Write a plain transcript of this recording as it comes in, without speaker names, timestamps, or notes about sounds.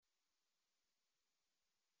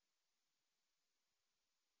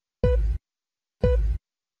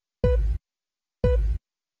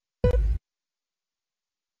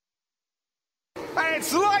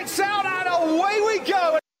It's lights out and away we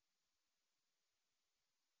go!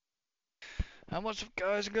 And what's up,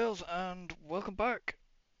 guys and girls, and welcome back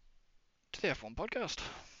to the F1 podcast.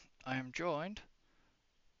 I am joined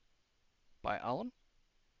by Alan.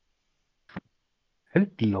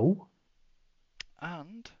 Hello.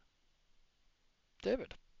 And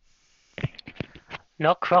David.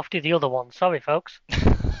 Not Crofty, the other one. Sorry, folks.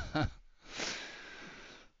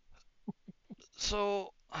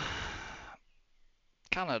 So,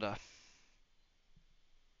 Canada.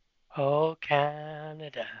 Oh,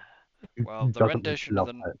 Canada. Well, the Doesn't rendition love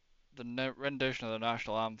of it. the rendition of the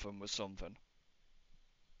national anthem was something.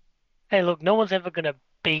 Hey, look, no one's ever going to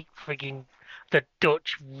beat frigging the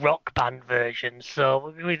Dutch rock band version,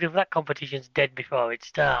 so that competition's dead before it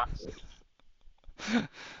starts.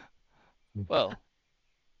 Well,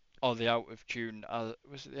 or the out of tune.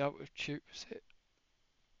 Was it the out of tune? Was it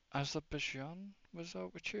Azerbaijan was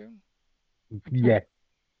out of tune? Yeah.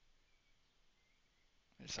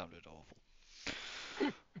 It sounded awful.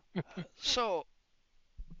 So,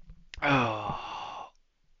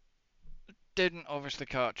 didn't obviously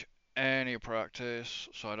catch any practice,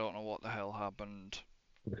 so I don't know what the hell happened.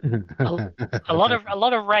 A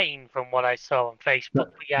lot of rain from what I saw on Facebook,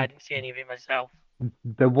 but yeah, I didn't see any of it myself.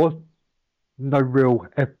 There was no real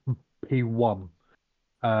FP1.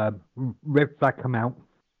 Red flag come out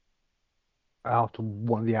after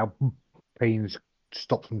one of the Alpines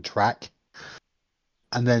stopped on track,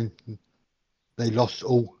 and then they lost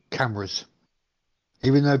all cameras.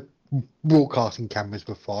 Even though broadcasting cameras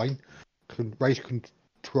were fine, race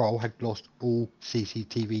control had lost all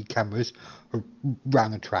CCTV cameras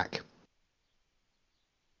around the track.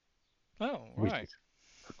 Oh, right.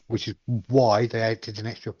 Which is why they added an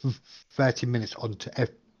extra 30 minutes onto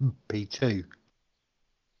FP2,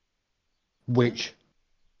 which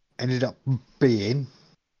ended up being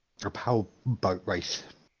a powerboat race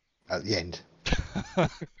at the end.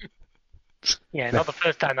 Yeah, not the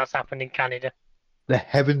first time that's happened in Canada. The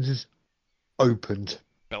heavens opened.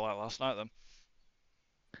 Bit like last night, then.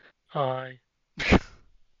 Aye.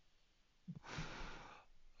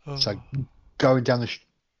 So going down the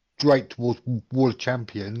straight towards World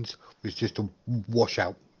Champions was just a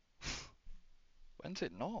washout. When's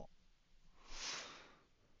it not?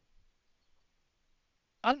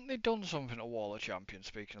 Hadn't they done something to Wall of Champions,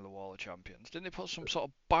 speaking of the Wall of Champions? Didn't they put some sort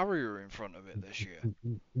of barrier in front of it this year?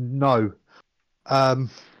 No.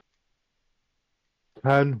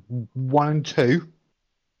 Turn 1 and 2,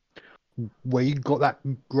 where you got that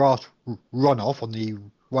grass runoff on the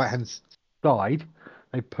right hand side,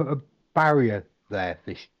 they put a barrier there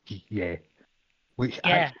this year, which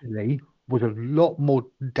actually was a lot more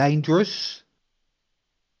dangerous,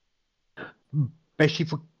 especially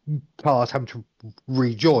for cars having to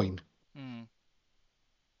rejoin,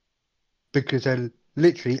 because they're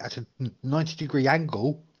literally at a 90-degree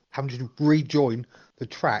angle having to rejoin the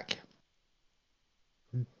track.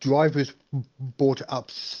 Drivers brought it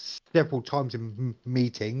up several times in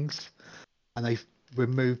meetings, and they've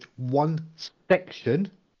removed one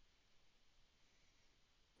section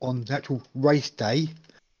on the actual race day,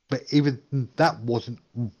 but even that wasn't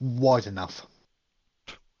wide enough.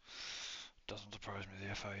 Doesn't surprise me,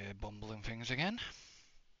 the FIA bumbling things again.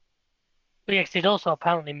 But yes, they'd also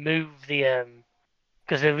apparently moved the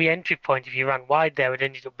because the re-entry point, if you ran wide there, it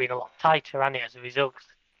ended up being a lot tighter, and as a result, 'cause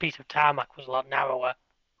the piece of tarmac was a lot narrower.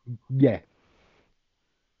 Yeah.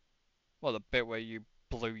 Well, the bit where you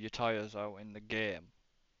blew your tyres out in the game.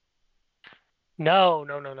 No.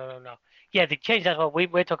 Yeah, they changed that. Well, we're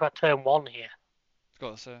talking about turn 1 here.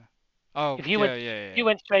 Got to say. Oh, If you yeah. you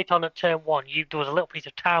went straight on at turn 1, there was a little piece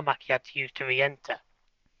of tarmac you had to use to re-enter.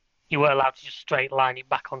 You weren't allowed to just straight line it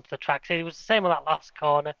back onto the track. So it was the same on that last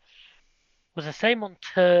corner. It was the same on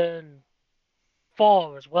turn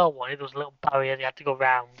 4 as well. There was a little barrier you had to go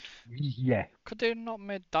round. Yeah. Could they not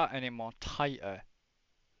made that any more tighter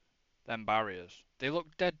than barriers? They look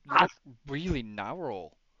really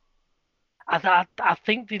narrow. I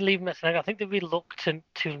think they leave them. I think they reluctant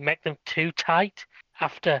to make them too tight.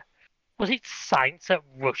 After, was it Sainz at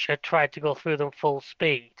Russia tried to go through them full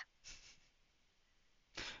speed?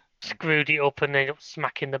 Screwed it up and ended up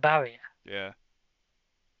smacking the barrier. Yeah.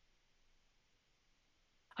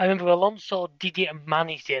 I remember Alonso did it and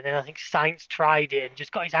managed it, and then I think Sainz tried it and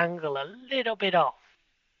just got his angle a little bit off.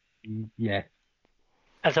 Yeah.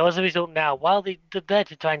 And so as a result now, while they're there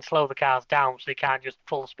to try and slow the cars down so they can't just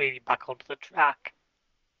full speed it back onto the track,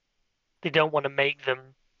 they don't want to make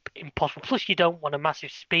them impossible. Plus, you don't want a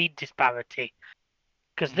massive speed disparity.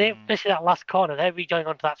 Because this is that last corner, they're rejoining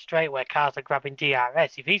onto that straight where cars are grabbing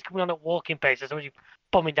DRS. If he's coming on at walking pace, there's already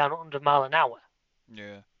bombing down at 100 mile an hour.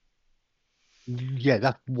 Yeah. Yeah,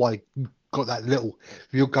 that's why you got that little. If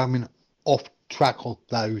you're going off track on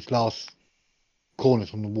those last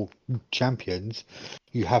corners on the World Champions,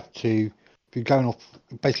 you have to. If you're going off,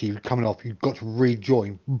 basically you're coming off, you've got to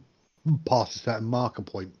rejoin past a certain marker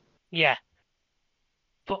point. Yeah.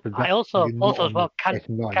 But So I that also you're not as on the well,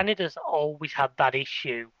 second line. Canada's always had that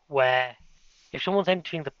issue where if someone's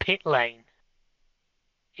entering the pit lane,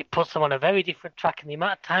 it puts them on a very different track, and the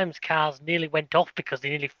amount of times cars nearly went off because they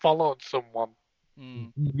nearly followed someone.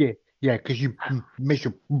 Mm. Yeah, because you miss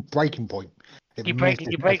your breaking point. It You messes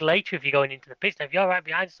brake later if you're going into the pits. Now, if you're right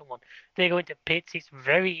behind someone, they go into pits. It's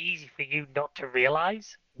very easy for you not to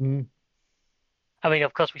realise. Mm, I mean,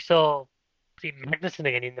 of course, we saw Magnussen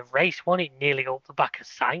again in the race. One, it nearly up the back of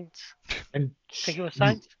Sainz. and I think it was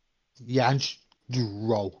Sainz. yeah, and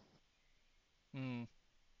roll. Mm.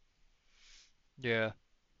 Yeah.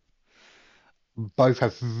 Both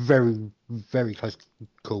have very, very close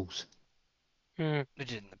calls. Mm, They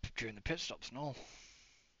did during the pit stops and all.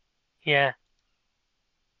 yeah.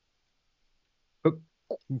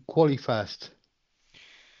 Quali first.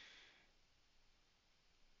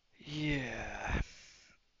 Yeah.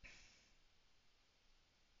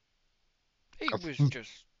 It was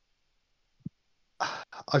just.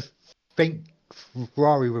 I think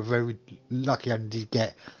Ferrari were very lucky and did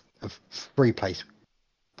get a free place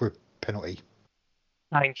for a penalty.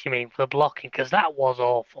 Thanks, you mean, for blocking, because that was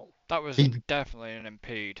awful. That was He- definitely an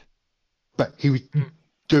impede. But he was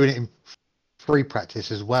doing it in free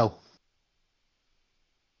practice as well.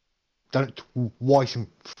 Done it twice in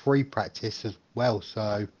free practice as well,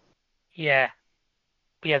 so Yeah.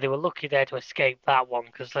 But yeah, they were lucky there to escape that one,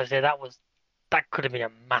 because let's say that could have been a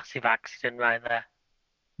massive accident right there.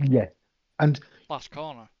 yeah. And Last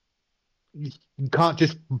corner. you can't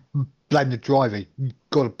just blame the driver. You've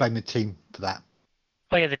got to blame the team for that.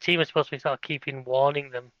 Oh yeah, the team was supposed to be sort of keeping warning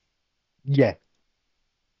them. Yeah.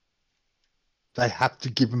 They have to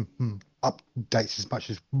give them updates as much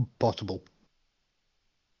as possible.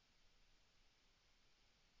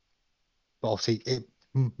 But obviously, it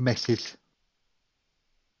messes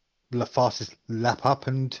the fastest lap up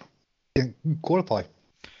and didn't qualify.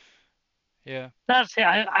 Yeah. That's it.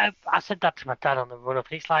 I said that to my dad on the run up.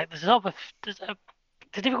 It's like it's a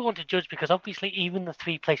difficult one to judge because obviously even the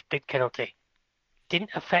 3-place bid penalty didn't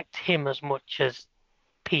affect him as much as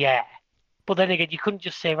Pierre. But then again, you couldn't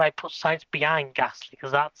just say right, put Sainz behind Gasly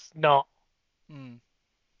because that's not. Mm.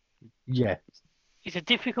 Yeah. It's a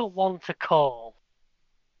difficult one to call.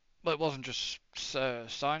 But it wasn't just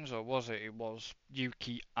Sainz, though, was it? It was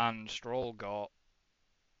Yuki and Stroll got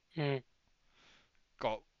Mm.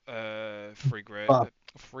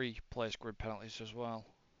 free place grid penalties as well.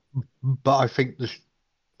 But I think the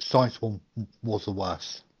science one was the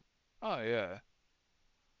worst. Oh yeah.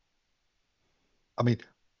 I mean,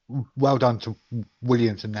 well done to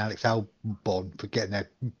Williams and Alex Albon for getting their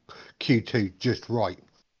Q2 just right.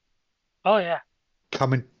 Oh yeah.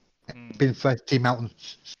 Coming, Mm. being first team out and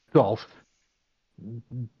soft,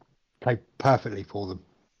 played perfectly for them.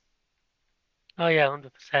 Oh yeah,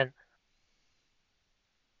 100%.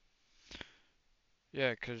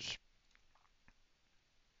 Yeah, because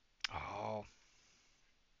oh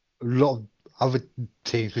A lot of other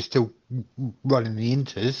teams were still running the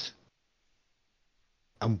Inters,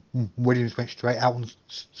 and Williams went straight out on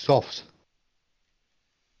softs.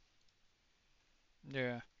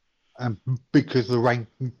 yeah. And because of the rain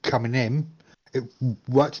coming in, it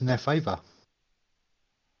worked in their favour.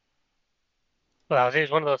 Well, it was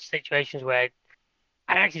one of those situations where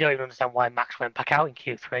I actually don't even understand why Max went back out in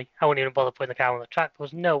Q3. I wouldn't even bother putting the car on the track. There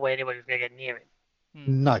was no way anybody was going to get near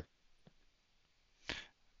him. No,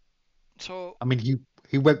 So I mean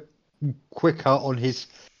he went quicker on his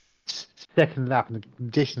second lap, and the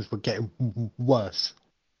conditions were getting worse.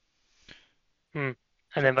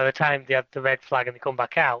 And then by the time they had the red flag and they come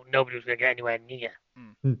back out, nobody was going to get anywhere near.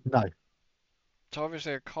 No, So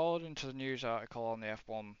obviously, according to the news article on the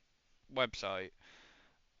F1 website,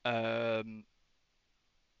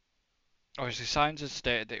 obviously Sainz had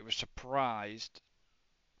stated that he was surprised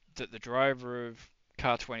that the driver of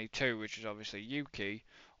car 22, which is obviously Yuki,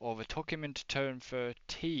 overtook him into turn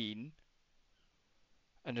 13,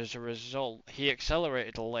 and as a result, he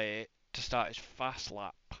accelerated late to start his fast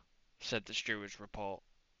lap, said the steward's report.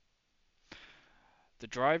 The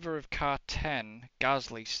driver of car 10,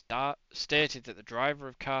 Gasly, stated that the driver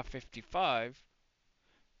of car 55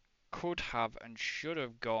 could have and should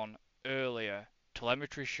have gone earlier.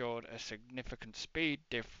 Telemetry showed a significant speed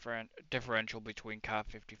differential between car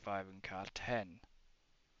 55 and car 10.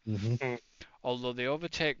 Although the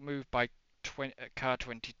overtake move by car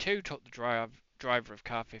 22 took the driver of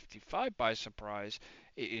car 55 by surprise,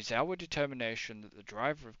 It is our determination that the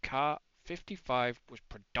driver of car 55 was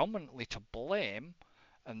predominantly to blame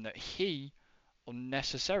and that he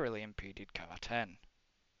unnecessarily impeded car 10.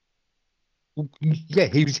 Well, yeah,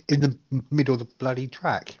 he was in the middle of the bloody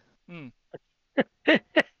track. Hmm. That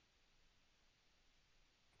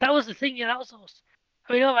was the thing, yeah, that was us.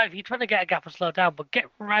 I mean, alright, if you're trying to get a gap and slow down, but get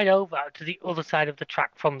right over to the other side of the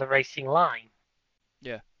track from the racing line.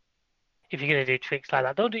 Yeah. If you're going to do tricks like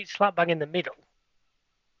that, don't do it slap bang in the middle.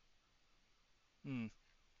 Hmm.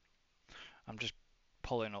 I'm just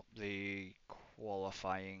pulling up the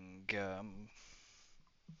qualifying.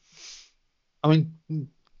 I mean,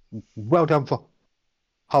 well done for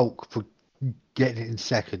Hulk for getting it in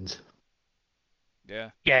second. Yeah.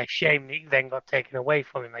 Yeah, shame it then got taken away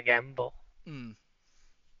from him again, but Hmm.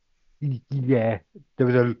 Yeah, there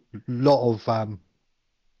was a lot of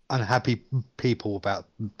unhappy people about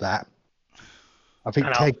that. I think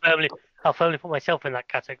and Ted I'll firmly put myself in that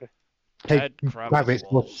category. Ted Kravitz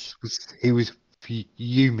was. he was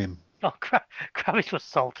fuming. Oh, Kravitz was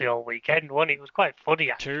salty all weekend, wasn't he? It was quite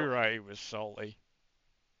funny, actually. Too right, he was salty.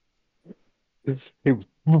 It was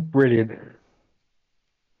brilliant.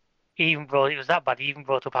 It was that bad, he even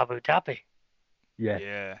brought up Abu Dhabi. Yeah.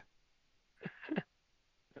 Yeah.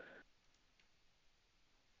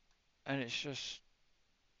 And it's just.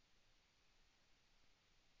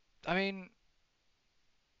 I mean.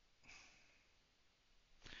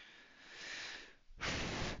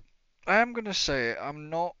 I am going to say, I'm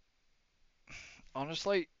not.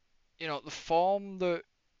 Honestly, the form that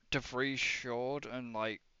De Vries showed and,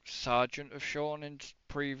 like, Sargent have shown in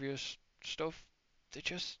previous stuff,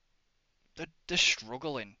 they're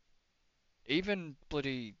struggling. Even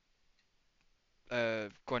bloody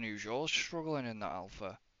Guan Yu Zhou's struggling in that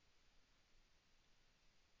alpha.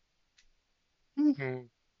 Mm.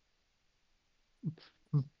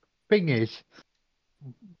 Thing is,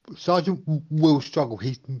 Sergeant will struggle.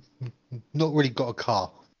 He's not really got a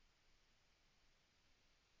car.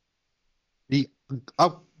 The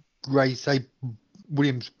upgrades, say,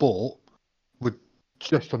 Williams bought were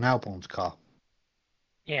just on Albon's car.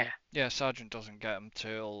 Yeah. Yeah, Sargent doesn't get them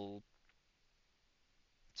till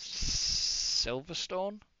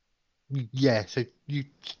Silverstone. Yeah, so you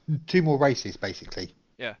 2 more races basically.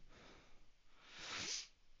 Yeah.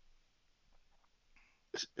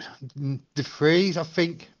 The freeze, I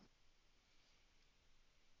think.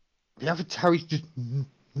 The other Terry's just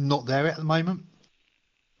not there at the moment.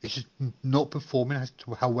 It's just not performing as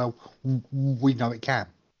to how well we know it can.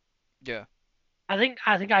 Yeah. I think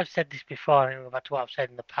I've said this before, and go back to what I've said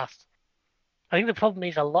in the past. I think the problem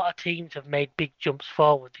is a lot of teams have made big jumps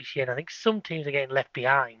forward this year, and I think some teams are getting left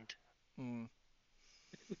behind. Mm.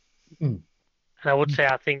 And I would say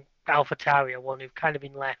I think AlphaTauri are one who've kind of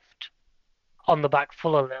been left on the back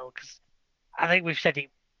full a little, because I think we've said it in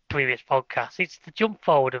previous podcasts. It's the jump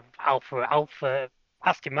forward of Alpha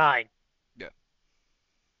Aston Martin. Yeah.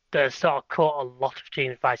 That has sort of caught a lot of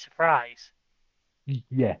teams by surprise.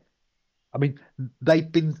 Yeah. I mean, they've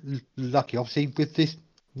been lucky, obviously, with this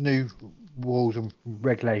new rules and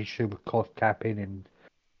regulation with cost capping and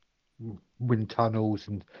wind tunnels,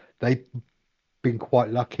 and they've been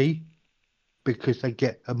quite lucky because they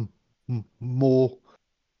get more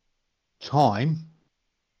time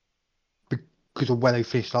because of where they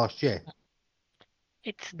finished last year.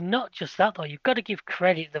 It's not just that, though. You've got to give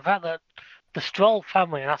credit the fact that the Stroll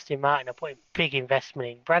family and Aston Martin are putting big investment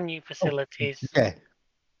in brand new facilities. Yeah.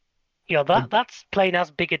 That's playing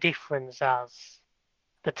as big a difference as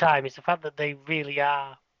the time. It's the fact that they really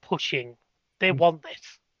are pushing. They want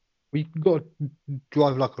this. We've got a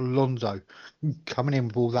driver like Alonso coming in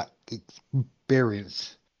with all that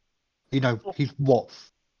experience. He's what?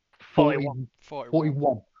 41.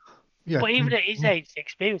 41. Yeah. But even at his age,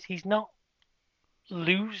 experience, he's not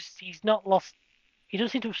lost. He doesn't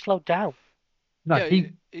seem to have slowed down. No, yeah,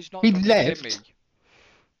 he's not he done left. Kimi.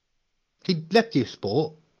 He left the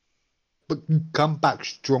sport, but come back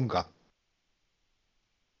stronger.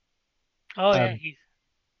 Oh, yeah.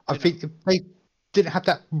 I think if they didn't have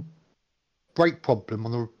that brake problem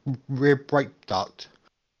on the rear brake duct,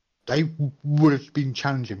 they would have been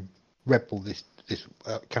challenging Red Bull this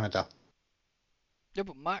Canada. Yeah,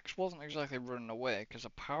 but Max wasn't exactly running away because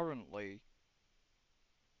apparently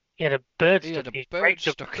He had a bird he stuck had in a his bird brake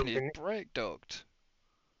duct. stuck in his brake duct.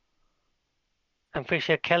 I'm pretty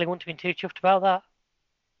sure Kelly wouldn't have been too chuffed about that.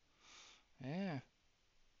 Yeah.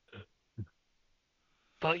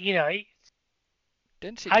 But,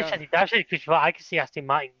 Didn't see I've said it before. I can see Aston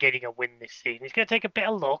Martin getting a win this season. It's going to take a bit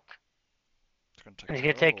of luck. It's going to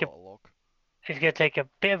And take a lot of luck. It's going to take a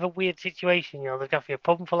bit of a weird situation. There's going to be a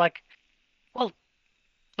problem for,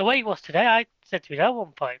 the way it was today, said to me at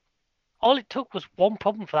one point, all it took was one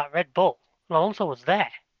problem for that Red Bull, and Alonso was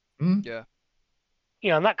there. Yeah.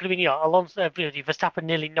 And that could have been, Alonso, Verstappen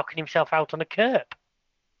nearly knocking himself out on a curb.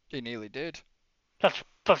 He nearly did. That's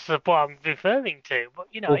what I'm referring to. But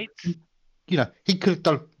Well, it's he could have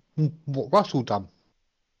done what Russell done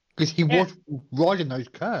because he Yeah. was riding those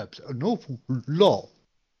curbs an awful lot.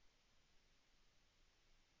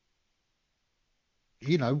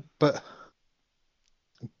 But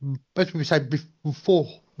as we said before,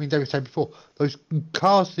 David said before, those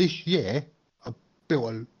cars this year are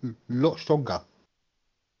built a lot stronger.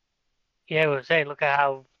 we were saying, look at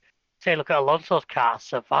Alonso's car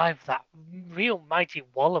survived that real mighty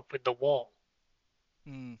wallop with the wall.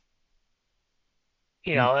 Mm.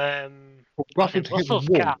 Russell to hit the Russell's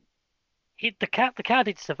wall. car. The car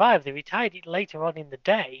did survive. They retired it later on in the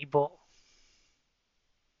day, but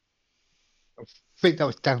I think that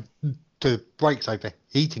was down to the brakes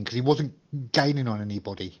overheating because he wasn't gaining on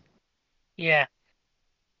anybody. yeah.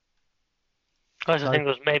 I So- think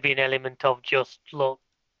there was maybe an element of just, look,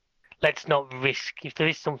 let's not risk, if there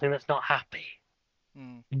is something that's not happy,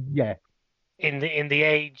 Mm. Yeah, in the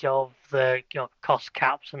age of the cost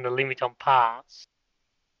caps and the limit on parts,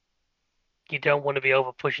 you don't want to be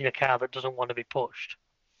over pushing a car that doesn't want to be pushed.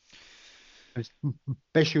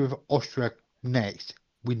 especially with Austria next,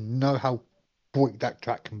 we know how quick that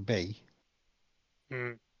track can be.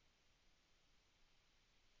 Mm.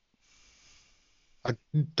 I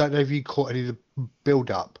don't know if you caught any of the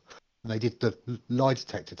build-up when they did the lie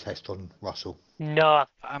detector test on Russell. No,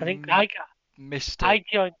 I think Missed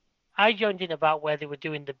it. I joined in about where they were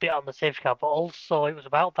doing the bit on the safety car, but also it was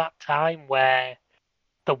about that time where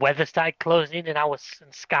the weather started closing in, and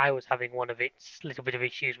Sky was having one of its little bit of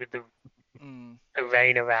issues with the Mm.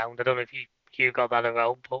 rain around. I don't know if you got that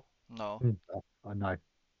around, but No. I know.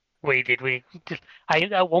 we did.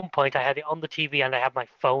 At one point I had it on the TV and I had my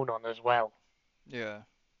phone on as well. Yeah.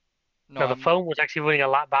 Now the I'm- phone was actually running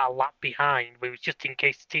about a lap behind, but it was just in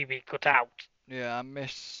case the TV cut out. Yeah, I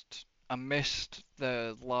missed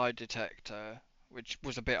the lie detector, which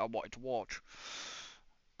was a bit I wanted to watch,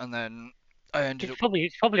 and then I ended It's up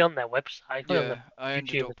probably on their website. Probably on yeah, I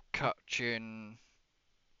ended YouTube. up catching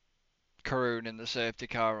Karun in the safety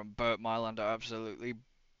car and Burt Mylander absolutely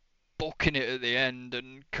booking it at the end,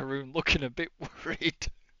 and Karun looking a bit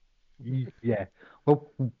worried. Yeah.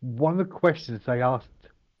 Well, one of the questions they asked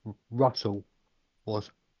Russell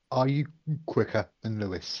was, "Are you quicker than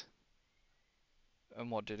Lewis?" And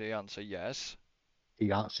what did he answer? Yes.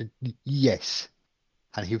 He answered yes,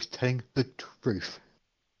 and he was telling the truth.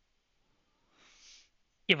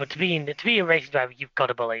 Yeah, but to be a racing driver, you've got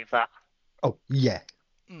to believe that. Oh yeah,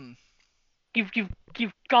 Mm. You've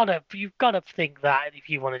got to think that if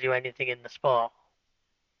you want to do anything in the sport.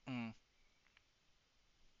 Mm.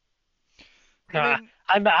 No,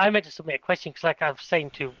 I mean, I meant to submit a question because, like I was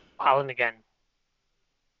saying to Alan again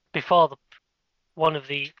before one of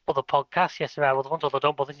the other podcasts yesterday, well, the ones that I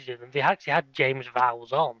don't bother to do them, they actually had James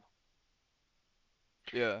Vowles on.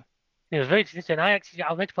 yeah. It was very interesting. I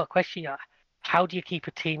meant to put a question. How do you keep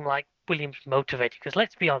a team like Williams motivated? Because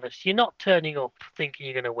let's be honest, you're not turning up thinking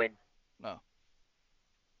you're going to win. No.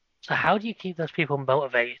 So how do you keep those people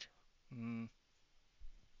motivated? Mm. Hmm.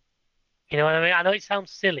 You know what I mean? I know it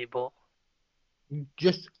sounds silly, but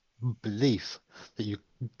just belief that you're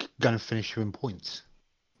going to finish in points.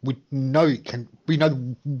 We know it can. We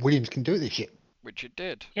know Williams can do this shit. Which it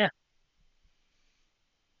did. I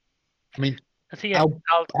mean, I think Albon.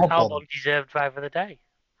 Albon deserved driver of the day.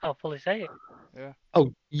 I'll fully say it.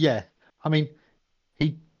 Oh yeah. I mean,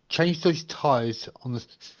 he changed those tyres on the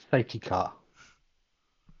safety car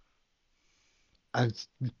and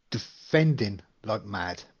defending like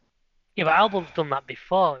mad. Yeah, but Albon's done that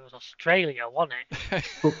before. It was Australia, wasn't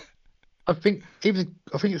it? I think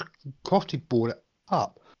it's Crofty brought it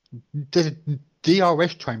up. There's a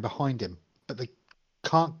DRS train behind him, but they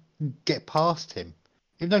can't get past him.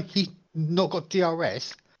 Even though he's not got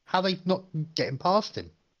DRS, how are they not getting past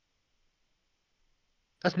him?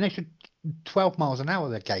 That's an extra 12 miles an hour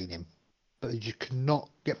they're gaining, but they just cannot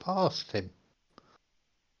get past him.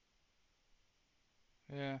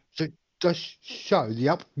 Yeah. So it does show the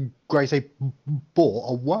upgrades they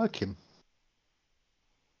bought are working.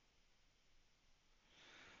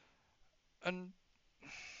 And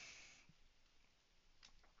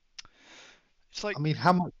it's like, I mean,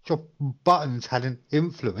 how much of Buttons had an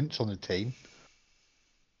influence on the team?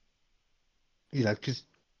 Because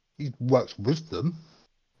he works with them.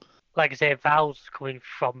 Like I say, Vowles coming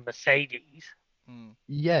from Mercedes. mm,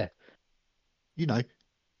 Yeah.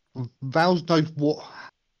 Vowles knows what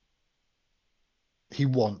he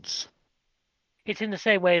wants. It's in the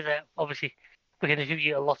same way that obviously we're going to give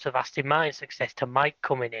you a lot of Aston Martin success to Mike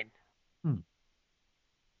coming in. Hmm.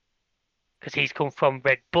 Because he's come from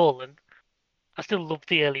Red Bull, and I still love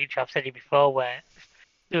the early intro. I've said it before, where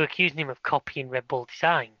they were accusing him of copying Red Bull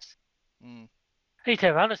designs. Mm. And he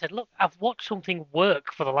turned around and said, "Look, I've watched something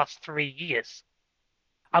work for the last 3 years.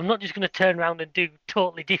 I'm not just going to turn around and do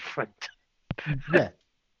totally different." Yeah,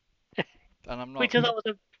 And I'm not. Which I thought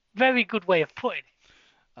was a very good way of putting it.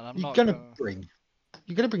 And I'm you're not gonna gonna.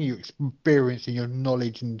 bring your experience and your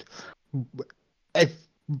knowledge and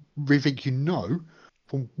everything you know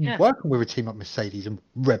from Yeah. working with a team like Mercedes and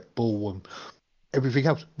Red Bull and everything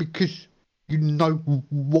else because you know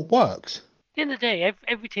what works. At the end of the day,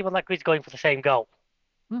 every team on that grid is going for the same goal.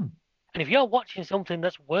 Hmm. And if you're watching something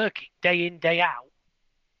that's working day in, day out,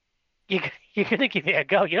 you're going to give it a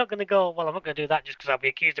go. You're not going to go, well, I'm not going to do that just because I'll be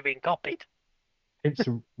accused of being copied. It's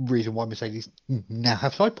the reason why Mercedes now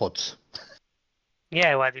have side pods.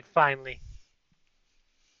 Yeah, well, they've finally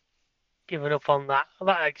given up on that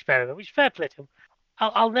experiment, which is fair play to them.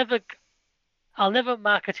 I'll never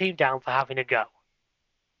mark a team down for having a go.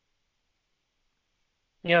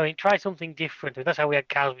 You know, try something different. That's how we had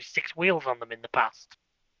cars with 6 wheels on them in the past.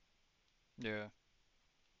 Yeah.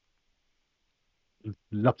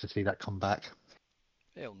 Love to see that come back.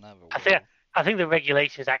 It'll never. I think the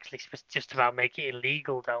regulations actually just about make it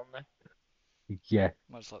illegal, don't they? Yeah.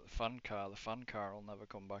 Much like the fan car. The fan car will never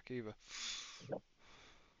come back either.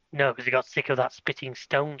 No, because he got sick of that spitting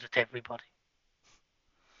stones at everybody.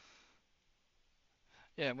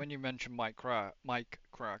 Yeah, and when you mentioned Mike Crack,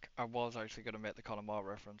 I was actually going to make the Conor Moore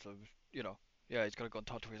reference of, yeah, he's got to go and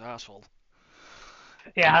talk to his asshole.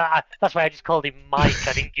 Yeah, that's why I just called him Mike.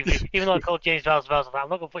 I didn't give him, even though I called James Vals, I'm not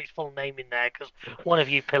going to put his full name in there because one of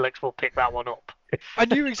you pillocks will pick that one up. I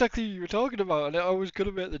knew exactly who you were talking about, and I was going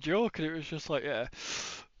to make the joke, and it was just like, yeah.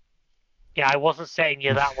 Yeah, I wasn't setting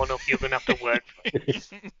you that one up. You're going to have to work for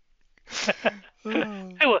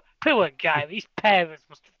it. Poor guy. His parents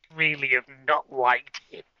must really have not liked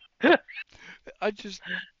him.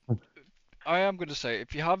 I am going to say,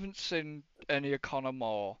 if you haven't seen any of Conor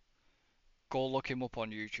Moore, go look him up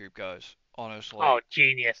on YouTube, guys. Honestly. Oh,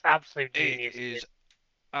 genius. Absolute genius. It is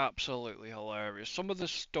absolutely hilarious. Some of the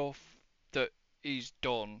stuff that he's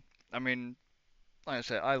done, I mean, like I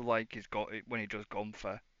said, I like when he does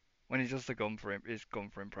Gunther. When he does his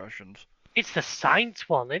Gunther impressions. It's the science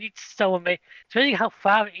one, and it's so amazing. It's amazing how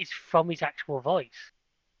far it is from his actual voice.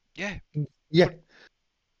 Yeah. Yeah.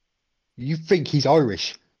 You think he's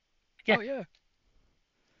Irish? Yeah. Oh, yeah.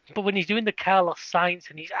 But when he's doing the Carlos Sainz,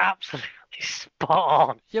 and he's absolutely spot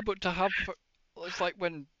on. Yeah, but to have, it's like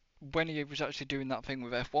when he was actually doing that thing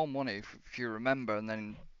with F1, wasn't he? If you remember, and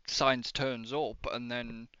then Sainz turns up, and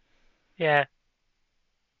then yeah,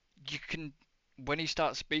 you can, when he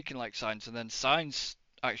starts speaking like Sainz, and then Sainz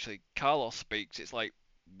actually Carlos speaks, it's like,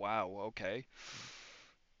 wow, okay.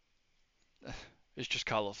 It's just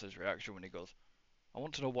Carlos's reaction when he goes, I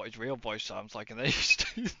want to know what his real voice sounds like, and then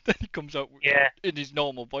then he comes out in his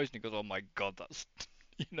normal voice, and he goes, oh my god, that's,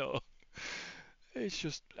 it's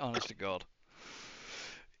just, honest to God.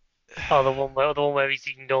 Oh, the one where he's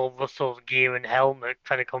ignored Russell's gear and helmet,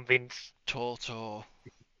 trying to convince Toto.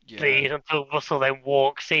 Yeah. Until Russell then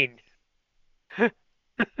walks in.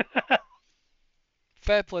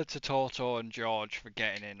 Fair play to Toto and George for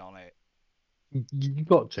getting in on it. You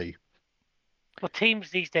got to. Well, teams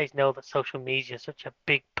these days know that social media is such a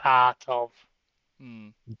big part of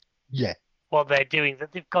Yeah. what they're doing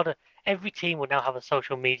that they've got to. Every team will now have a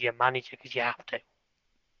social media manager because you have to.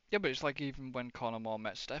 Yeah, but it's like even when Conor Moore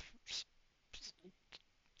met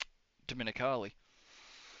Dominicali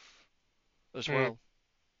as well.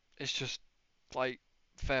 It's just like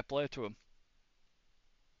fair play to him.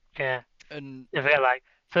 Yeah. And if they're like,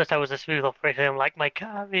 first I was a smooth operator, I'm like, my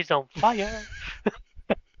car is on fire.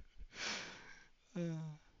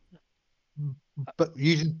 But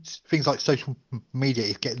using things like social media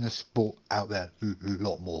is getting the sport out there a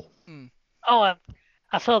lot more. Oh,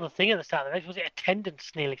 I saw the thing at the start of the race. Was it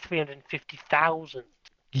attendance nearly 350,000?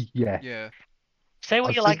 Yeah. Yeah. Say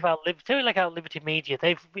what you like about Liberty Media.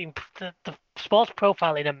 They've been the sports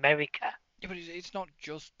profile in America. Yeah, but it's not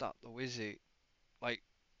just that though, is it? Like,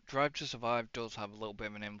 Drive to Survive does have a little bit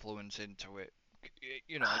of an influence into it.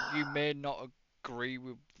 You may not agree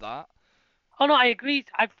with that. Oh no, I agree.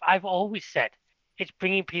 I've always said it's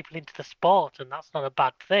bringing people into the sport, and that's not a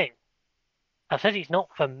bad thing. I said it's not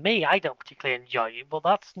for me. I don't particularly enjoy it, but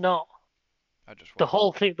that's not. The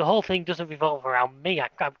whole thing doesn't revolve around me.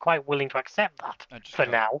 I'm quite willing to accept that for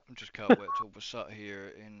now. I just can't wait till we're sat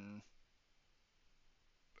here in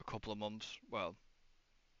a couple of months, well,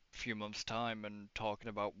 a few months' time, and talking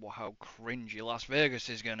about how cringy Las Vegas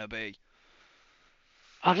is going to be.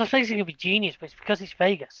 I'm not saying it's going to be genius, but it's because it's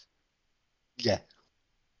Vegas. Yeah.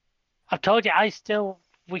 I've told you, I still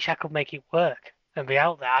wish I could make it work and be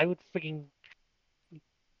out there. I would freaking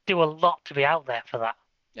do a lot to be out there for that.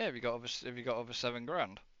 Yeah, have you got over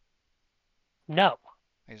 $7,000? No,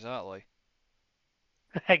 Exactly.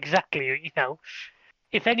 exactly. You know,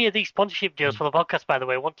 if any of these sponsorship deals for the podcast, by the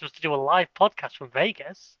way, want us to do a live podcast from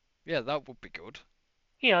Vegas, Yeah, that would be good.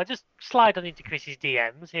 you know, just slide on into Chris's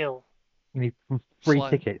DMs. He'll, You need free Slide-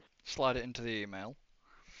 tickets. Slide it into the email.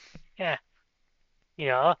 you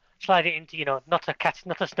know, slide it into, you know, not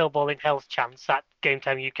a snowball in hell's chance at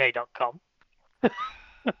GameTimeUK.com.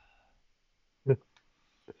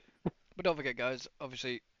 But don't forget, guys,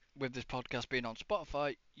 obviously, with this podcast being on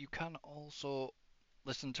Spotify, you can also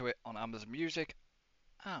listen to it on Amazon Music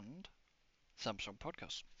and Samsung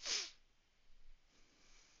Podcasts.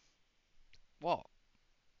 What?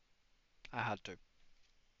 I had to.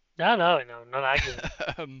 No, not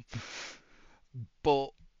arguing. But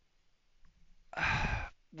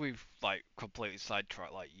we've like completely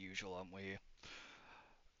sidetracked like usual, haven't we?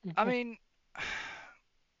 I mean,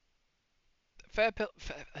 fair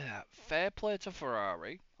play to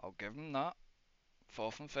Ferrari. I'll give them that.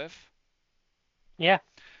 4th and 5th. Yeah.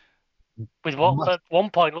 With what at one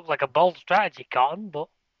point looked like a bold strategy, Cotton, but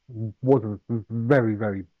Was a very,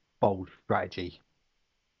 very bold strategy.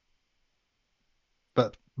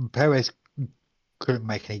 But Perez couldn't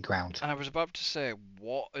make any ground. And I was about to say,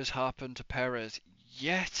 what has happened to Perez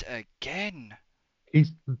yet again?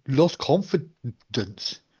 He's lost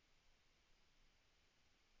confidence.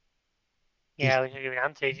 yeah, I was giving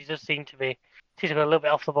answers. He just seemed to be a little bit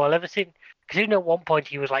off the ball ever since. Because even at one point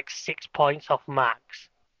he was like 6 points off Max.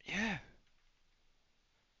 Yeah.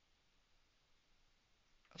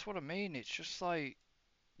 That's what I mean. It's just like,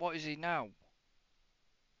 what is he now?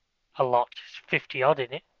 A lot. It's 50 odd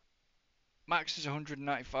in it. Max is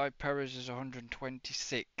 195, Perez is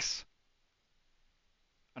 126.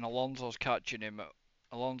 And Alonso's catching him.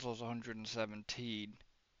 Alonso's 117.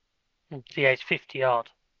 So yeah, it's 50 odd.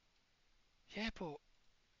 Yeah, but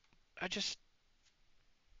I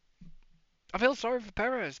feel sorry for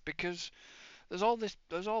Perez because there's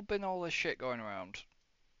been all this shit going around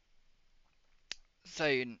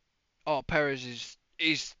saying, oh, Perez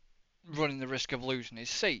is running the risk of losing his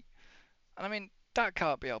seat. And I mean, that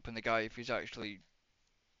can't be helping the guy if he's actually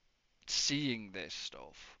seeing this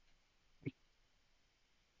stuff.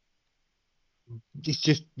 It's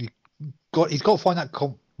just he's got to find that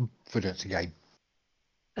confidence again.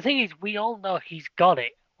 The thing is, we all know he's got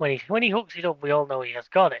it. When he hooks it up, we all know he has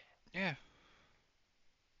got it. Yeah.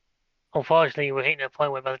 Unfortunately, we're hitting a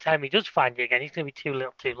point where by the time he does find it again, he's going to be too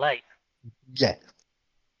little too late. Yeah.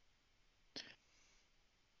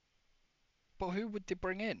 But who would they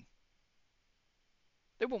bring in?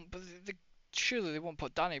 They won't. Surely they won't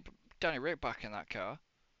put Danny Rick back in that car.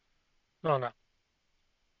 Oh no.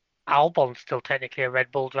 Albon's still technically a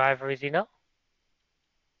Red Bull driver, is he not?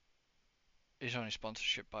 He's only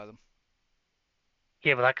sponsorship by them.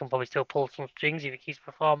 Yeah, but that can probably still pull some strings if he keeps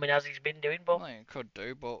performing as he's been doing. But Well, it could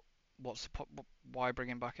do, but what's the why bring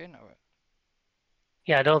him back into it?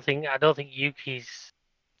 yeah, I don't think Yuki's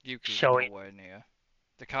Yuki's showing. nowhere near.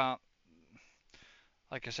 They can't.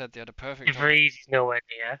 Like I said, they had a perfect. De Vries is nowhere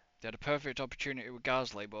near. They had a perfect opportunity with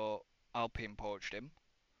Gasly, but Alpine poached him.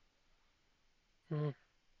 Mm.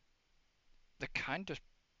 They're kind of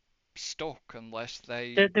stuck unless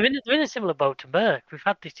they. They're in a similar boat to Merck. We've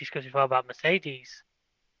had this discussion before about Mercedes.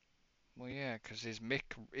 Well, yeah, because would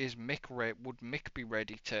Mick be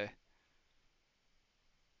ready to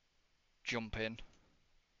jump in?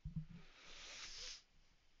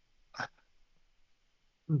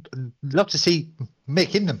 Love to see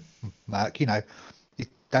Mick in them, Mark. You know,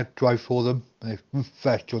 that drove for them when they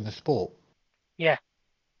first joined the sport. Yeah.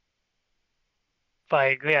 But I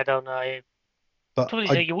agree. I don't know. But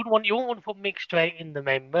You wouldn't want to put Mick straight in the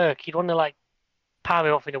main Merc. You'd want to like power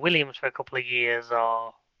him off in a Williams for a couple of years,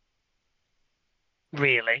 or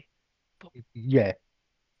really. yeah,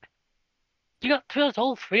 You got to be honest,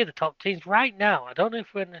 all three of the top teams right now. I don't know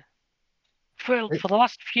if we're in. For the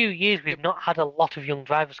last few years, we've not had a lot of young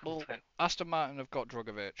drivers come through. Aston Martin have got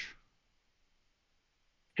Drugovich,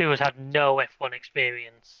 who has had no F1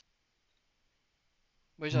 experience.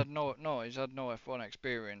 Well, he's had no F1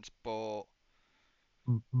 experience, but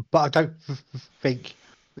I don't think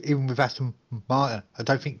even with Aston Martin, I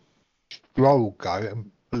don't think Stroll will go,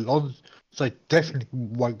 and Alonso definitely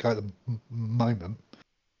won't go at the moment.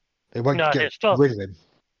 They won't get rid of him.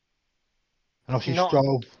 And obviously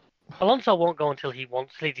Stroll. Alonso won't go until he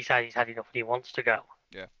decides he's had enough and he wants to go.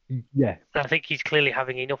 Yeah. Yeah. I think he's clearly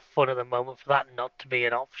having enough fun at the moment for that not to be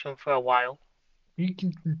an option for a while. you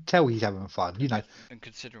can tell he's having fun. And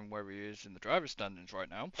considering where he is in the driver's standings right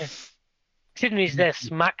now. Considering he's there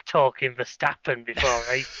smack talking Verstappen before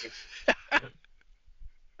racing.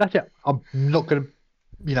 That's it. I'm not gonna,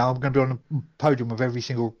 I'm gonna be on the podium of every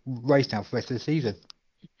single race now for the rest of the season.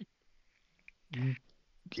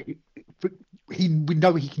 We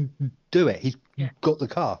know he can do it. He's got the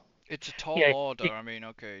car. It's a tall Yeah, order. I mean,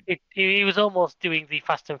 okay. He was almost doing the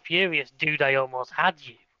Fast and Furious, dude, I almost had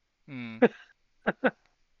you. I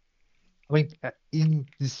mean,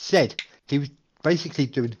 he said he was basically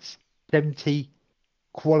doing 70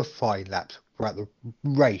 qualifying laps throughout the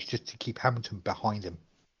race just to keep Hamilton behind him.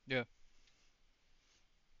 Yeah.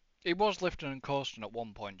 He was lifting and coasting at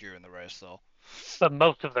one point during the race, though. But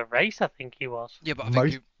most of the race, I think he was. Yeah, but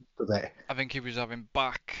Most of it. I think he was having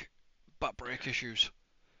back brake issues.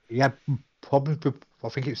 He had problems with, I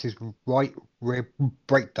think it was his right rear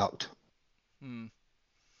brake duct.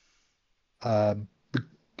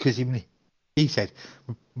 Because even he said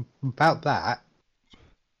about that,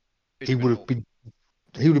 he would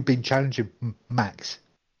have been challenging Max.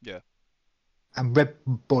 Yeah. And Red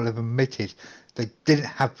Bull have admitted they didn't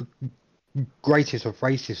have the greatest of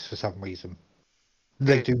races for some reason.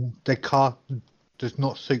 Their car does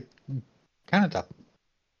not suit Canada.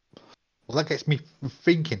 Well, that gets me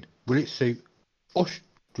thinking, will it suit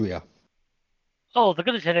Austria? Oh, they're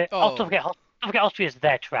going to turn it. Oh. Don't forget Austria's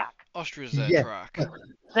their track. Austria's their track.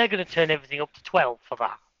 They're going to turn everything up to 12 for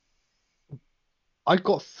that. I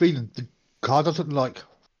got a feeling the car doesn't like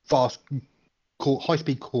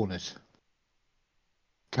high-speed corners.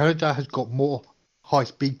 Canada has got more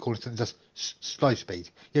high-speed corners than just slow speed.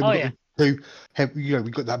 Yeah,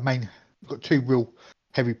 we've got two real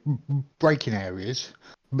heavy braking areas,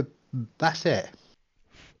 but that's it.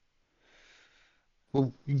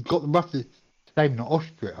 Well, you've got the roughly same in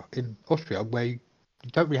Austria, where you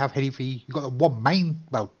don't really have heavy. You've got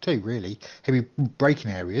two really heavy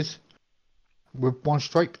braking areas with one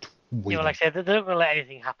straight between. Like I said, they don't really let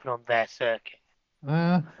anything happen on their circuit.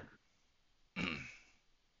 I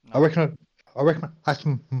reckon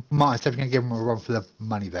Aston Martin's definitely going to give them a run for the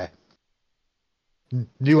money there.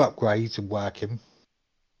 New upgrades are working.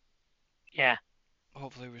 Yeah.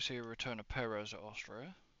 Hopefully we see a return of Perez at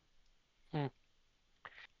Austria.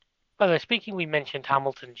 By the way, speaking, we mentioned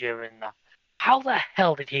Hamilton during that. How the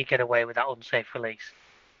hell did he get away with that unsafe release?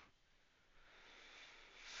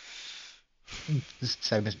 The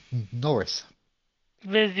same as Norris.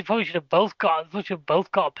 They probably should have both got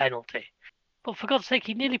a penalty. But for God's sake,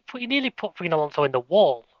 he nearly put freaking Alonso in the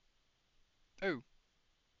wall. Who?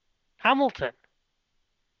 Hamilton.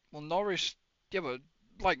 Well, Norris. Yeah, but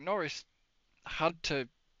like Norris had to,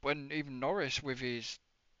 when even Norris with his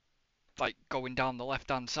going down the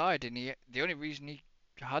left-hand side, and the only reason he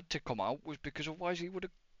had to come out was because otherwise he would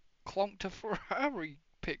have clonked a Ferrari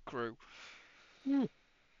pit crew. I'm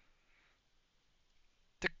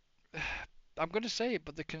going to say it,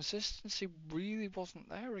 but the consistency really wasn't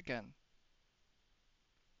there again.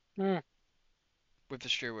 With the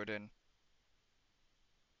steward in.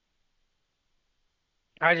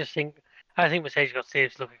 I think Mercedes got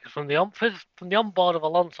seriously looking because from the onboard of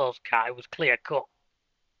Alonso's car, it was clear cut.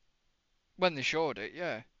 When they showed it,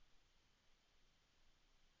 yeah.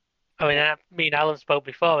 I mean, me and Alan spoke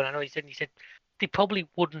before, and I know he said they probably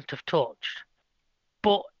wouldn't have touched.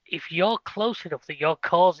 But if you're close enough that you're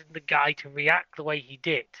causing the guy to react the way he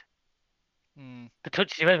did, the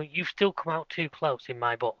touch is irrelevant. You've still come out too close in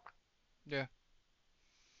my book. Yeah.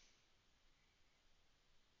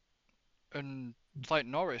 And it's like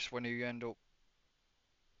Norris when he ended up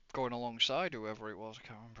going alongside whoever it was. I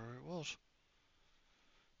can't remember who it was.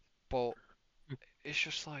 But it's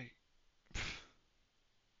just like...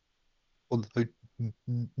 Although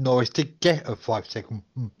Norris did get a 5-second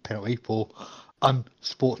penalty for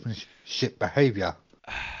unsportsmanship behaviour.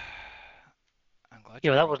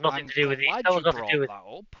 That was nothing to do with it. That was nothing to do with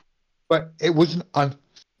that. But it wasn't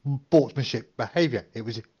unsportsmanship behaviour. It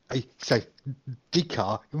was a safety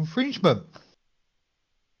car infringement.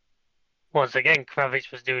 Once again, Kravitz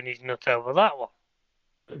was doing his nut over that one.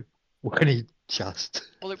 When he just...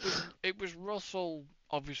 Well, it was Russell.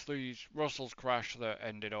 Obviously, Russell's crash that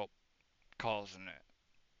ended up causing it,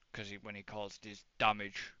 because when he caused his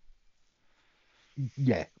damage.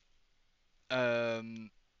 Yeah. And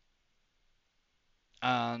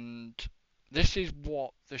this is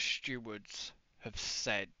what the stewards have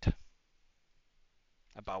said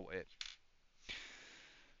about it.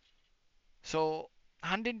 So,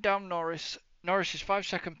 handing down Norris's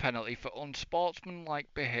 5-second penalty for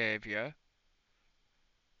unsportsmanlike behaviour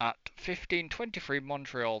at 15:23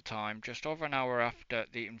 Montreal time, just over an hour after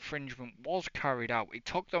the infringement was carried out. It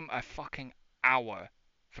took them a fucking hour,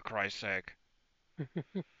 for Christ's sake.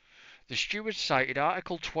 The stewards cited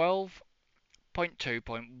Article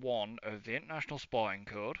 12.2.1 of the International Sporting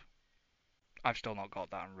Code. I've still not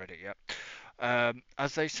got that and read it yet.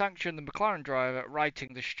 As they sanctioned the McLaren driver,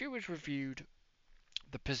 writing, the stewards reviewed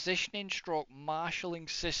the positioning stroke marshalling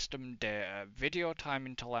system data, video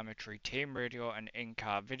timing telemetry, team radio and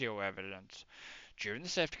in-car video evidence. During the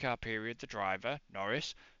safety car period, the driver,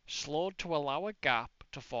 Norris, slowed to allow a gap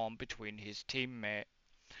to form between his teammate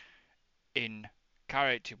in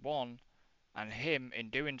car 81 and him. In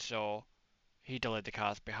doing so, he delayed the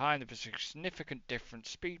cars behind. There was a significant difference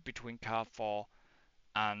speed between car 4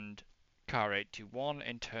 and car 81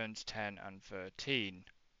 in turns 10 and 13,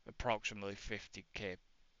 approximately 50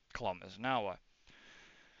 kilometers an hour.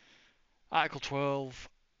 Article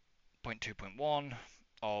 12.2.1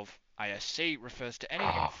 of ISC refers to any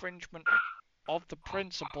infringement of the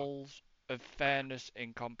principles of fairness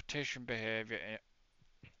in competition behaviour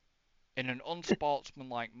in an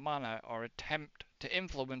unsportsmanlike manner or attempt to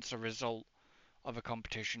influence the result of a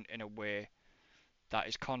competition in a way that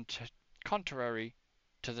is contrary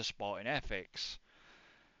to the sporting ethics.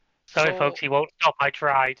 Sorry, folks, he won't stop. I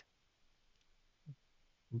tried.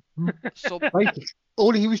 So Basically,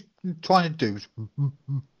 all he was trying to do was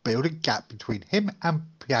build a gap between him and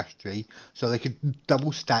Piastri so they could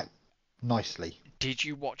double stack nicely. did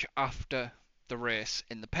you watch after the race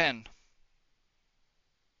in the pen?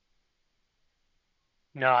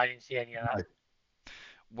 No, I didn't see any of that. No.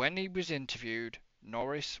 When he was interviewed,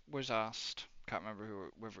 Norris was asked, can't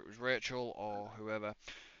remember whether it was Rachel or whoever,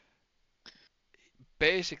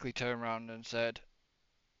 basically turned around and said,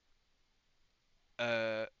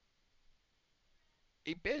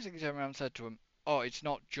 he basically turned around and said to him, "Oh, it's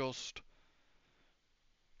not just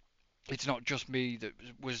me that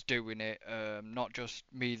was doing it, not just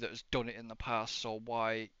me that has done it in the past. So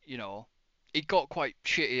why, you know?" He got quite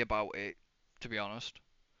shitty about it, to be honest.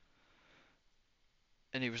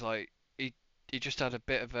 And he was like, he just had a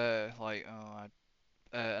bit of a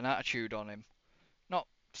an attitude on him. Not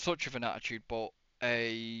such of an attitude, but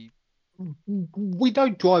a We know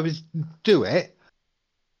drivers do it,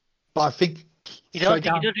 but I think You slow don't,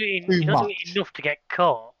 down do too it much. enough to get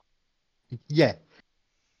caught. Yeah.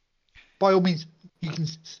 By all means, you can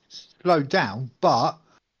slow down, but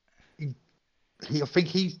I think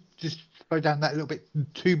he just slowed down that little bit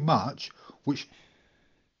too much, which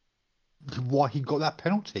is why he got that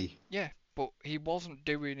penalty. yeah, but he wasn't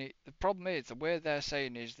doing it. The problem is the way they're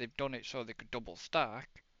saying is they've done it so they could double stack.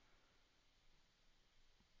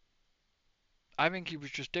 I think he was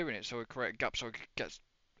just doing it so he create a gap so he could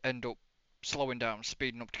end up slowing down,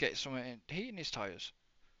 speeding up to get some heat in his tyres.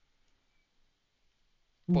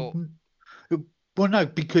 But Well, no,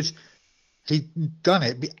 because he'd done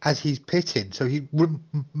it as he's pitting, so he wouldn't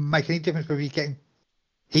make any difference whether he's getting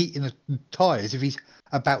heat in the tyres if he's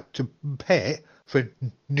about to pit for a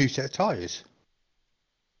new set of tyres.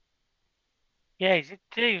 Yeah,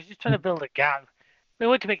 he was just trying to build a gap. They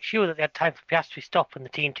wanted to make sure that they had time for Piastri to stop and the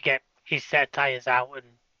team to get his set of tyres out.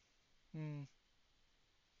 And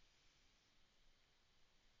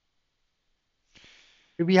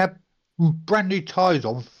If he had brand new tyres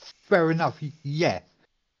on, fair enough, yeah.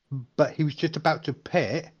 But he was just about to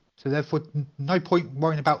pit, so therefore no point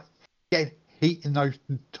worrying about getting heat in those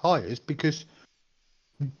tyres because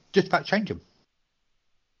just about to change them.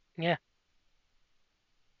 yeah,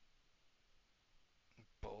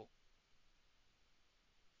 but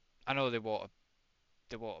I know they won't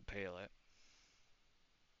appeal it.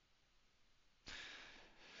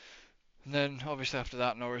 And then obviously after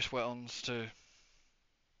that, Norris went on to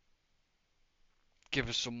give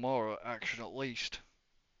us some more action at least.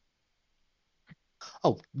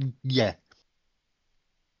 Oh, yeah.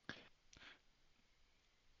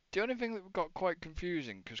 The only thing that got quite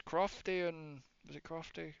confusing, because Crofty and, was it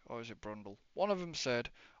Crofty or is it Brundle? One of them said,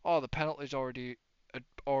 "Oh, the penalty's had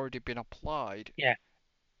already been applied." Yeah.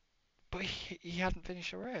 But he hadn't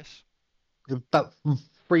finished the race. About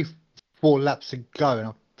 3-4 laps ago, and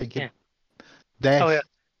I'm thinking their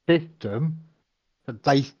system that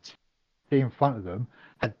they see in front of them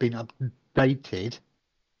had been updated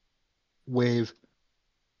with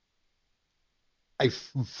a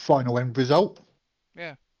final end result.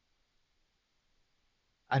 Yeah.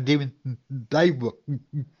 And even they were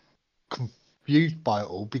confused by it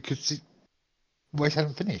all because the race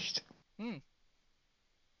hadn't finished.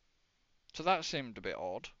 So that seemed a bit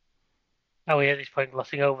odd. Oh, yeah, at this point,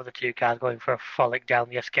 glossing over the two cars going for a frolic down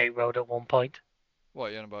the escape road at one point. What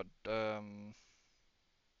are you on about? De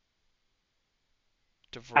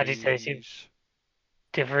I did say Vries.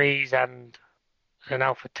 De Vries and an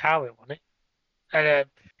Alpha Tauri, wasn't it? And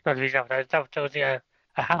Not his avatar. His avatar was a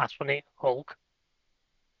Haas, wasn't it? Hulk.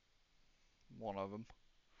 One of them.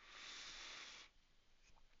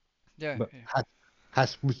 Yeah. But Yeah.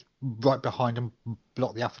 Has was right behind him,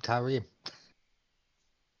 blocked the Alpha Tower in.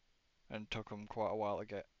 And took them quite a while to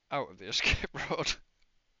get out of the escape road.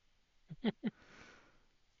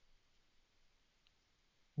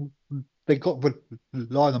 They got to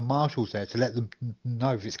rely on the marshals there to let them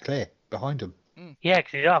know if it's clear behind them. Yeah,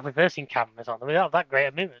 because you don't have reversing cameras on them. They don't have that great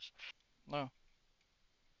at mirrors. No.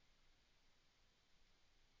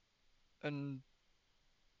 And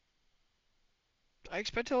I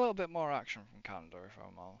expected a little bit more action from Canada, if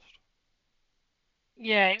I'm honest.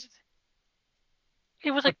 Yeah,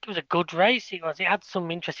 it was a good race. It was. It had some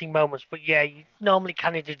interesting moments, but yeah, normally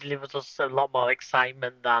Canada delivers us a lot more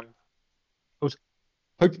excitement than.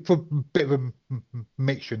 Hoping for a bit of a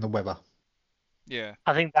mixture in the weather. Yeah.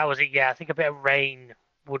 I think that was it. Yeah, I think a bit of rain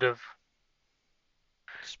would have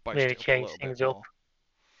Spiced really it up a changed little things bit up. more.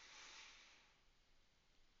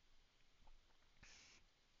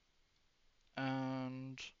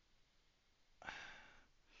 And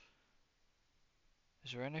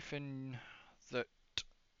is there anything that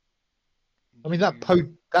I mean,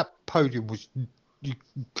 that podium was, you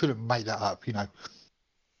couldn't make that up, you know.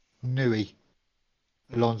 Newey,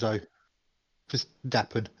 Alonso,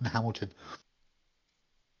 Verstappen, and Hamilton.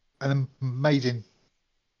 An amazing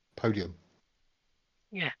podium.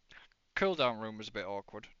 Yeah, cool down room was a bit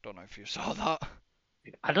awkward. Don't know if you saw that.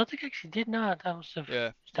 I don't think I actually did know that was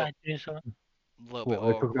Yeah, started doing something. a little bit What,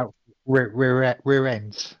 they're talking awkward. about rear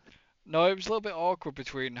ends. No, it was a little bit awkward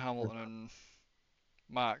between Hamilton and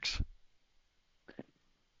Max.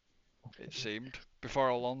 It seemed before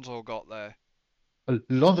Alonso got there.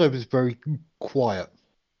 Alonso was very quiet.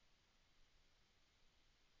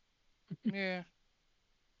 Yeah.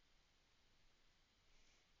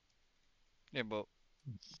 Yeah, but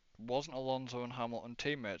wasn't Alonso and Hamilton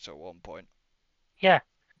teammates at one point? Yeah,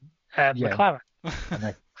 Yeah. McLaren. And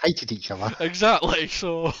they hated each other. Exactly.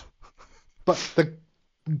 So. But they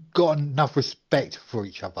got enough respect for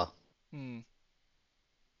each other.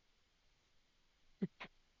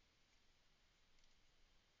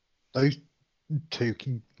 Those two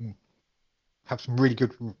can have some really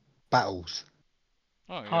good battles,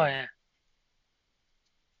 Oh Oh yeah. yeah.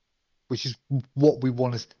 which is what we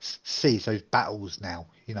want to see. So those battles now,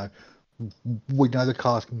 you know, we know the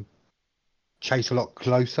cars can chase a lot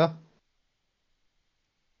closer,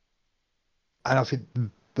 and I think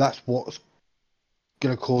that's what's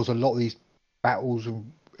going to cause a lot of these battles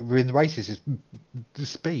in the races is the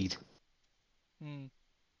speed.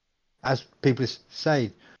 As people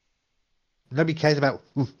say, nobody cares about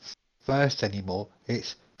first anymore.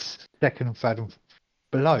 It's second, third, and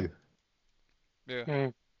below. Yeah.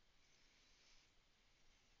 Mm.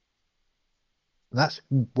 And that's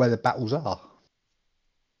where the battles are.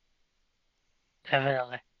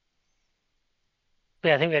 Definitely. But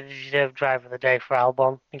yeah, I think we had a deserved driver of the day for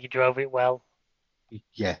Albon. I think he drove it well.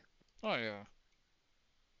 Yeah. Oh yeah.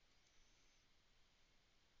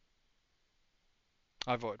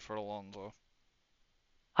 I voted for Alonso.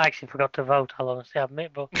 I actually forgot to vote, I'll honestly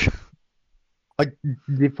admit, but I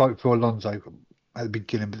did vote for Alonso at the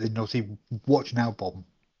beginning, but then obviously watching Albon,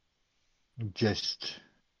 just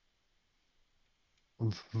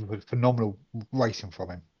phenomenal racing from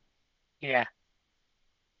him. yeah.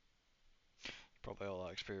 Probably all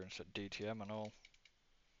that experience at DTM and all.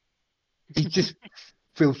 He just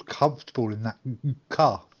feels comfortable in that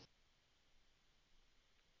car,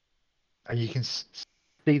 and you can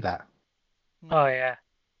see that. Oh yeah.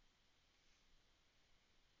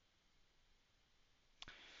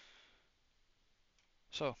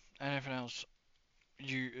 So, anything else?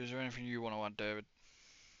 Is there anything you want to add, David?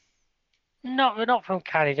 Not from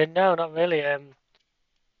Canada, no, not really.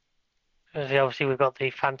 Obviously we've got the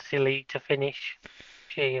Fantasy League to finish.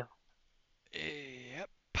 Gee, Yep.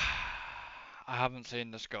 I haven't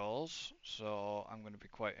seen the scores, so I'm going to be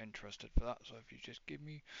quite interested for that. So if you just give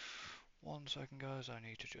me 1 second, guys, I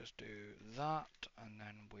need to just do that, and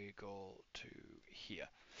then we go to here.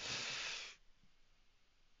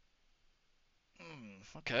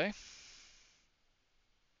 Okay.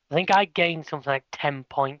 I think I gained something like 10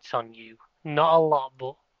 points on you. Not a lot,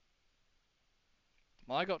 but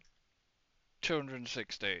Well, I got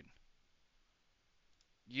 216.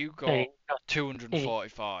 You yeah, got you got-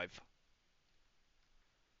 245.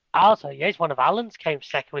 also, yeah, it's one of Alan's came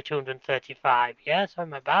second with 235. Yeah, so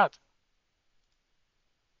my bad. Is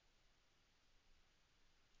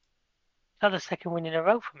that the second win in a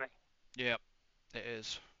row for me? Yep, it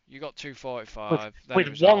is. You got 245. Then it With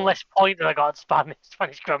was one Alan. less point than I got at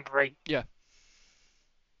Spanish Grand Prix. Yeah.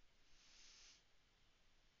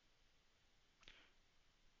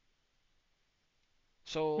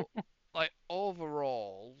 So, like,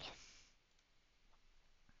 overall,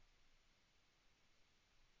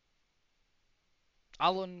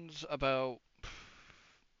 Alan's about,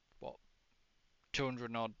 what, 200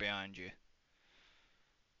 and odd behind you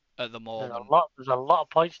at the moment. There's a lot of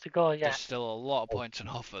points to go. Yeah. There's still a lot of points on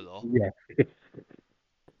offer, though. Yeah.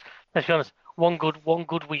 Let's be honest. One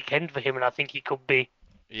good weekend for him, and I think he could be.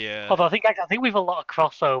 Yeah. Although I think we've a lot of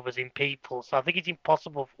crossovers in people, so I think it's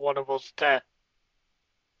impossible for one of us to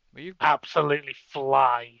Well, you've got absolutely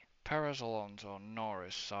fly. Perez, Alonso,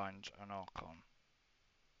 Norris, Sainz, and Ocon.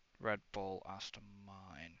 Red Bull, Aston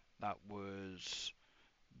Martin. That was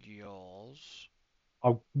yours.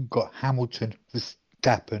 I've got Hamilton,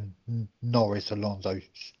 Verstappen, Norris, Alonso,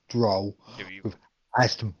 Stroll, Yeah, but, with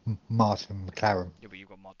Aston Martin, McLaren. you've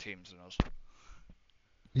got more teams than us.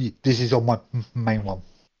 This is on my main one.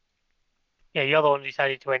 Yeah, you're the one who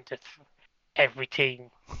decided to enter every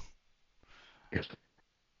team.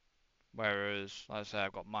 Whereas, like I say,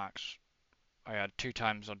 I've got Max. I had 2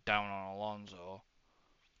 times down on Alonso.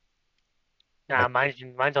 Nah,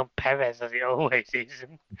 mine's on Perez as it always is.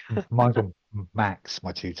 Mine's on Max,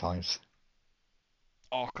 my 2 times.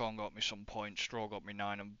 Ocon got me some points. Stroll got me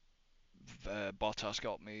 9, and Bottas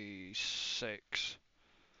got me 6.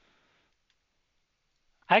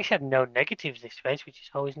 I actually had no negatives this race, which is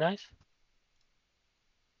always nice.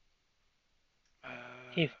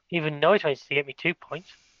 Even Norris managed to get me 2 points.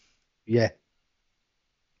 Yeah.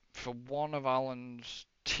 For one of Alan's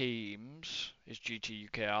teams, his GT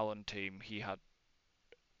UK Alan team, he had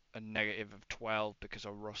a negative of 12 because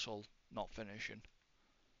of Russell not finishing.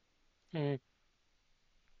 Mm.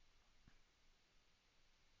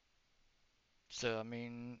 So, I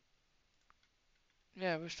mean,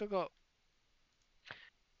 yeah, we've still got.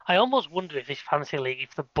 I almost wonder if this fantasy league,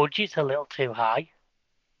 if the budget's a little too high.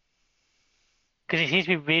 Because it seems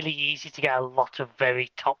to be really easy to get a lot of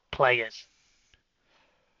very top players.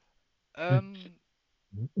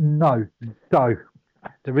 No. So,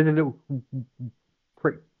 there is a little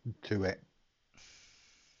trick to it.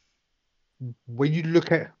 When you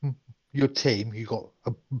look at your team, you've got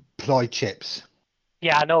apply chips.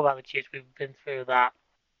 Yeah, I know about the chips. We've been through that.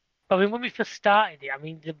 But I mean, when we first started it, I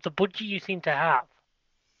mean, the budget you seem to have.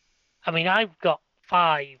 I mean, I've got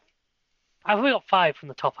 5. I've only got 5 from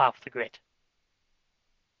the top half of the grid.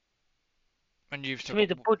 And you've still To me,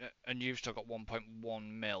 got, and you've still got 1.1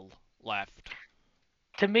 mil left.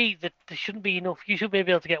 To me, that there shouldn't be enough. You should be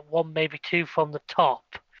able to get 1, maybe 2 from the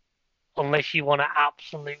top, unless you want to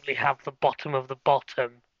absolutely have the bottom of the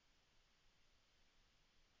bottom.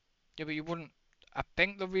 Yeah, but you wouldn't. I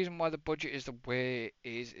think the reason why the budget is the way it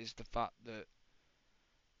is the fact that.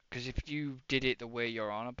 Because if you did it the way you're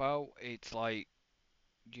on about, it's like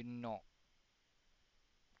you're not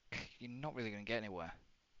really going to get anywhere.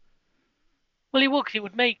 Well, it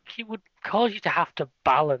would cause you to have to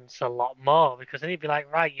balance a lot more, because then you'd be like,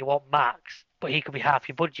 right, you want Max, but he could be half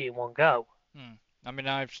your budget in one go. I mean,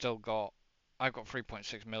 I've got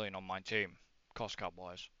 3.6 million on my team, cost cap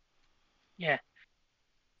wise. Yeah.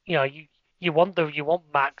 You know, you want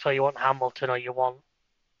Max, or you want Hamilton, or you want,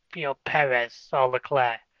 Perez or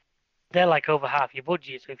Leclerc. They're like over half your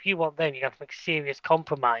budget, so if you want them, you have to make serious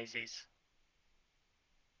compromises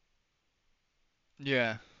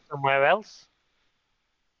Yeah. somewhere else.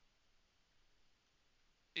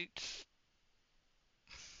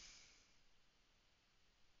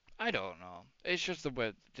 I don't know. It's just the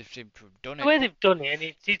way they seem to have done it. The way they've done it,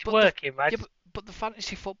 and it's working, right? Yeah, but the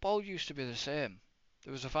fantasy football used to be the same.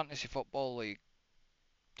 There was a fantasy football league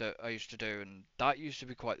that I used to do, and that used to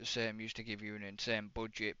be quite the same. Used to give you an insane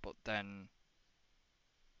budget, but then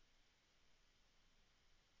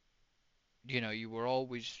you were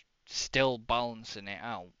always still balancing it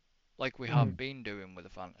out, like we have been doing with the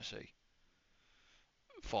fantasy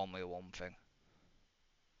Formula One thing.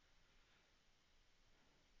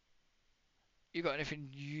 You got anything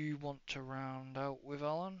you want to round out with,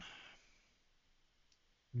 Alan?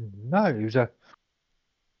 No, it was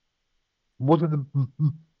one of the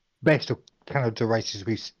best of Canada races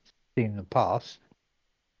we've seen in the past,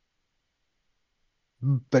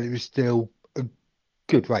 but it was still a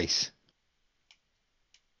good race.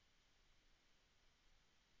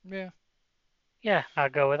 Yeah. Yeah, I'll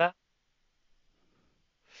go with that.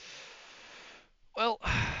 Well,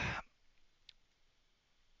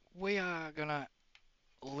 we are gonna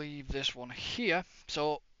leave this one here.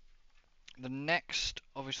 So the next podcast,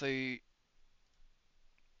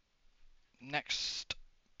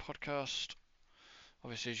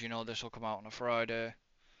 obviously, as you know, this will come out on a Friday,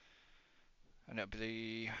 and it'll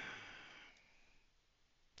be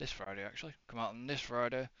this Friday actually. Come out on this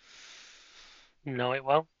Friday. No, it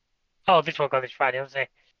won't. Oh, this won't go this Friday. I was say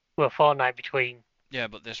we're a fortnight between. Yeah,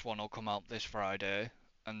 but this one will come out this Friday,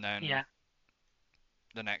 and then Yeah,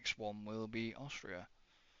 the next one will be Austria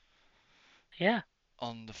yeah.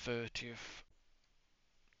 on the 30th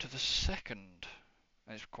to the 2nd.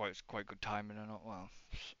 It's quite good timing and not well.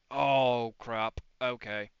 Oh crap.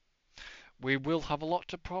 Okay. We will have a lot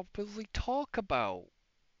to probably talk about.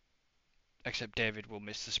 Except David will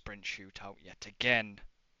miss the sprint shootout yet again.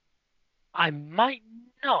 I might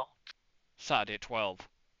not. Saturday at 12.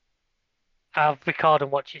 I'll record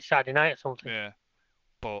and watch it Saturday night or something. Yeah.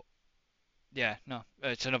 But yeah, no,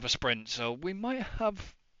 it's another sprint, so we might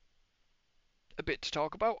have a bit to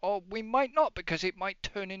talk about, or we might not, because it might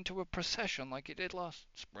turn into a procession like it did last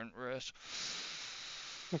sprint race.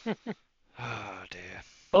 Oh dear.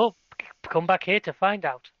 Oh, come back here to find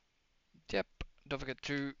out. Yep. Don't forget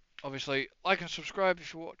to obviously like and subscribe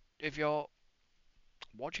if you're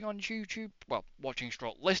watching on YouTube. Well, watching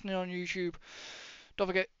stroke listening on YouTube. Don't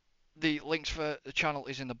forget the links for the channel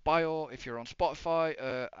is in the bio if you're on Spotify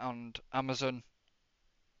and Amazon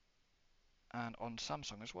and on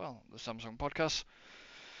Samsung as well. The Samsung podcast.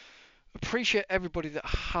 Appreciate everybody that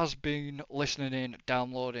has been listening in,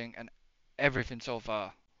 downloading, and everything so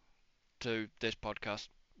far to this podcast.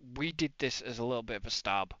 We did this as a little bit of a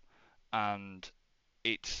stab, and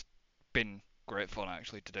it's been great fun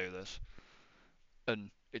actually to do this.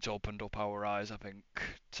 And it's opened up our eyes, I think,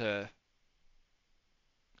 to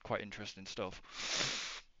quite interesting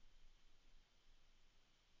stuff.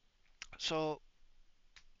 So,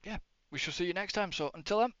 yeah, we shall see you next time. So,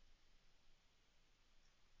 until then.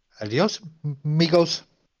 Adios, amigos.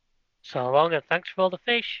 So long and thanks for all the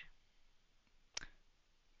fish.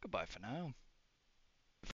 Goodbye for now.